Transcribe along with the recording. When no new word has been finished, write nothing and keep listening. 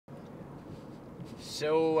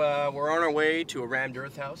So we're on our way to a rammed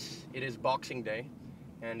earth house. It is Boxing Day,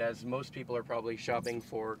 and as most people are probably shopping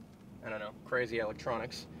for, I don't know, crazy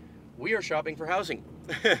electronics, we are shopping for housing.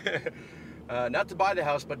 Not to buy the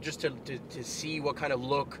house, but just to see what kind of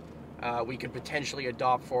look we could potentially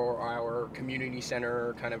adopt for our community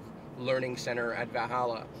center, kind of learning center at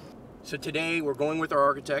Valhalla. So today we're going with our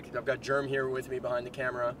architect. I've got Germ here with me behind the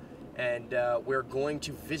camera, and we're going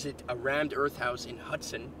to visit a rammed earth house in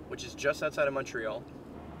Hudson, which is just outside of Montreal.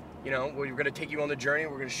 You know, we're going to take you on the journey.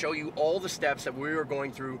 We're going to show you all the steps that we are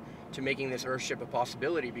going through to making this Earthship a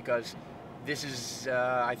possibility, because this is,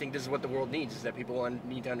 I think this is what the world needs, is that people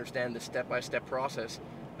need to understand the step-by-step process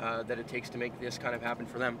that it takes to make this kind of happen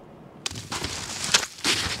for them.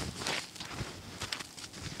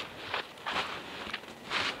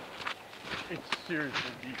 It's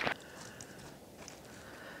seriously deep.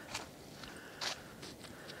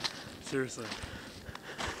 Seriously.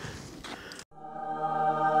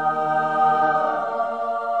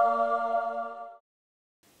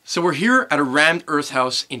 So we're here at a rammed earth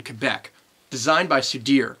house in Quebec, designed by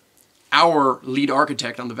Sudir, our lead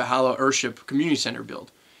architect on the Valhalla Earthship Community Center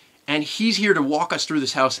build. And he's here to walk us through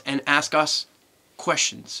this house and ask us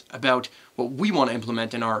questions about what we want to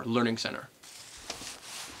implement in our learning center.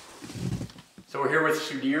 So we're here with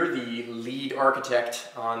Sudir, the lead architect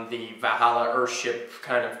on the Valhalla Earthship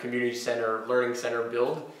kind of community center, learning center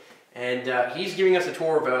build. And he's giving us a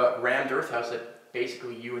tour of a rammed earth house that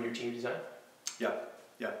basically you and your team designed. Yeah.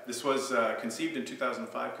 This was conceived in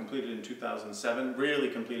 2005, completed in 2007, really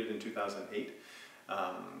completed in 2008.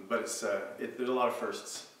 But there's a lot of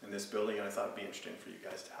firsts in this building, and I thought it'd be interesting for you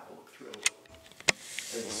guys to have a look through it.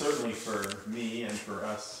 Certainly for me and for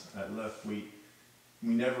us at LIF, we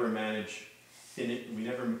never imagine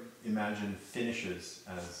finishes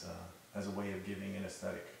as a way of giving an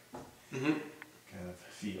aesthetic kind of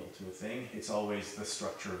feel to a thing. It's always the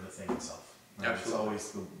structure of the thing itself. Right? Absolutely.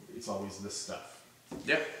 It's always the stuff.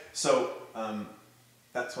 Yeah. So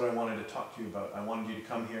that's what I wanted to talk to you about. I wanted you to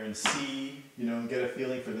come here and see, and get a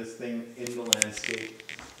feeling for this thing in the landscape,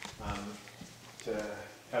 to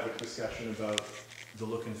have a discussion about the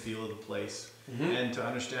look and feel of the place, and to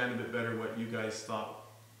understand a bit better what you guys thought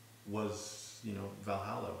was,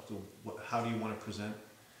 Valhalla. So how do you want to present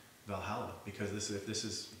Valhalla? Because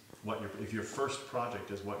if your first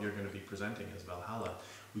project is what you're going to be presenting as Valhalla,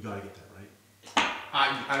 we got to get that right.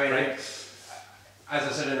 I mean, right? As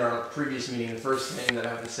I said in our previous meeting, the first thing that I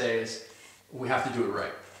have to say is we have to do it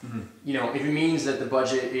right. If it means that the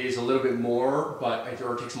budget is a little bit more, or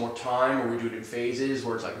it takes more time, or we do it in phases,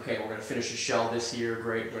 where it's like, okay, we're going to finish the shell this year,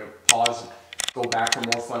 great, we're going to pause, go back for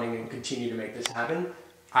more funding, and continue to make this happen.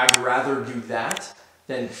 I'd rather do that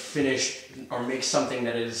than finish or make something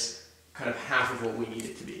that is kind of half of what we need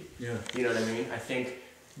it to be. Yeah. You know what I mean? I think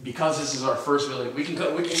because this is our first building, we can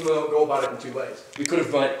go about it in two ways. We could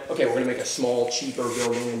have went, okay, we're going to make a small, cheaper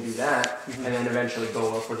building and do that, and then eventually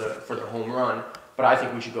go for the home run. But I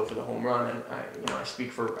think we should go for the home run, and I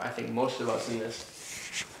speak for I think most of us in this,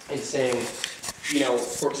 in saying,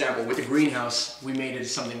 for example, with the greenhouse, we made it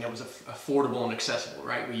something that was affordable and accessible,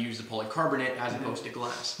 right? We used the polycarbonate as opposed to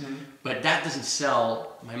glass. But that doesn't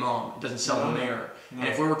sell my mom, it doesn't sell the mayor. And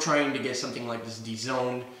if we were trying to get something like this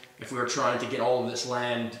dezoned, if we were trying to get all of this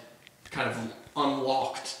land kind of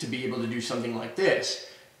unlocked to be able to do something like this,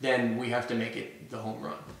 then we have to make it the home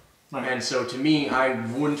run. Right. And so to me, I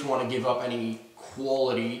wouldn't want to give up any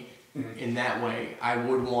quality in that way. I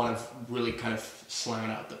would want to really kind of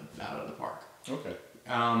slam it out of the park. Okay.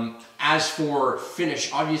 As for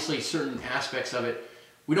finish, obviously certain aspects of it,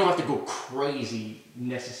 we don't have to go crazy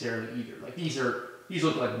necessarily either. Like these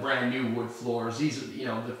look like brand new wood floors. These are,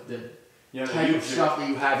 the type of stuff that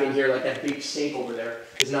you have in here, like that big sink over there,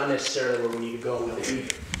 is not necessarily where we need to go with it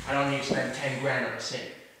either. I don't need to spend 10 grand on a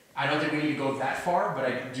sink. I don't think we need to go that far, but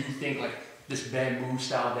I do think like this bamboo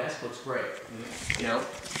style desk looks great.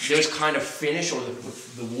 There's kind of finish, or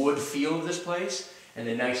the wood feel of this place, and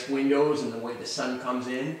the nice windows and the way the sun comes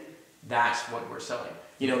in, that's what we're selling.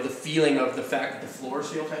 The feeling of the fact that the floors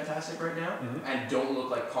feel fantastic right now and don't look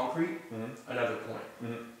like concrete, another point.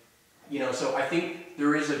 So I think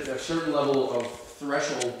there is a certain level of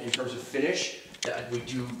threshold in terms of finish that we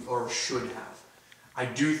do or should have. I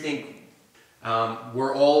do think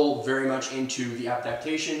we're all very much into the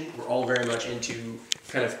adaptation. We're all very much into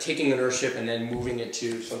kind of taking an Earthship and then moving it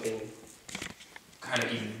to something kind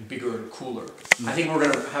of even bigger and cooler. I think we're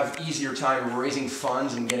going to have easier time raising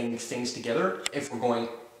funds and getting things together if we're going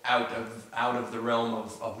out of the realm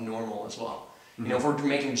of normal as well. If we're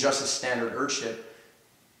making just a standard Earthship,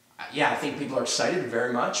 yeah, I think people are excited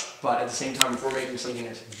very much, but at the same time, if we're making something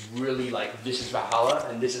that's really like, this is Valhalla,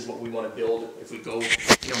 and this is what we want to build, if we go,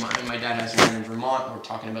 you know, my dad has land in Vermont, we're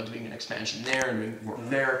talking about doing an expansion there and doing work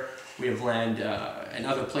there. We have land in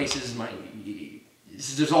other places.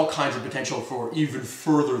 There's all kinds of potential for even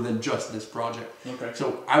further than just this project. Okay.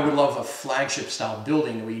 So I would love a flagship style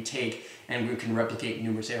building that we take and we can replicate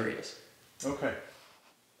numerous areas. Okay.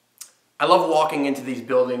 I love walking into these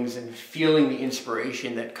buildings and feeling the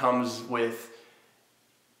inspiration that comes with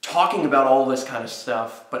talking about all this kind of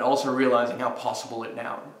stuff, but also realizing how possible it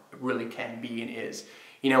now really can be and is.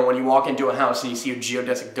 You know, when you walk into a house and you see a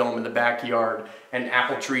geodesic dome in the backyard and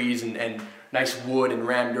apple trees and nice wood and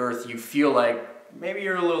rammed earth, you feel like maybe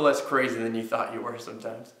you're a little less crazy than you thought you were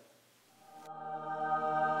sometimes.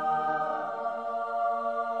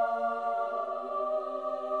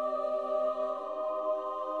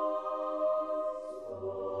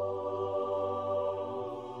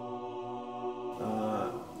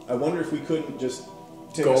 I wonder if we couldn't just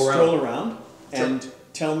take Go a around. stroll around Sure. and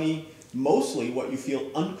tell me mostly what you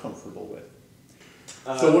feel uncomfortable with.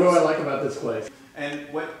 So what do I like about this place? And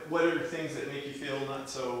what are the things that make you feel not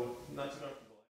so comfortable?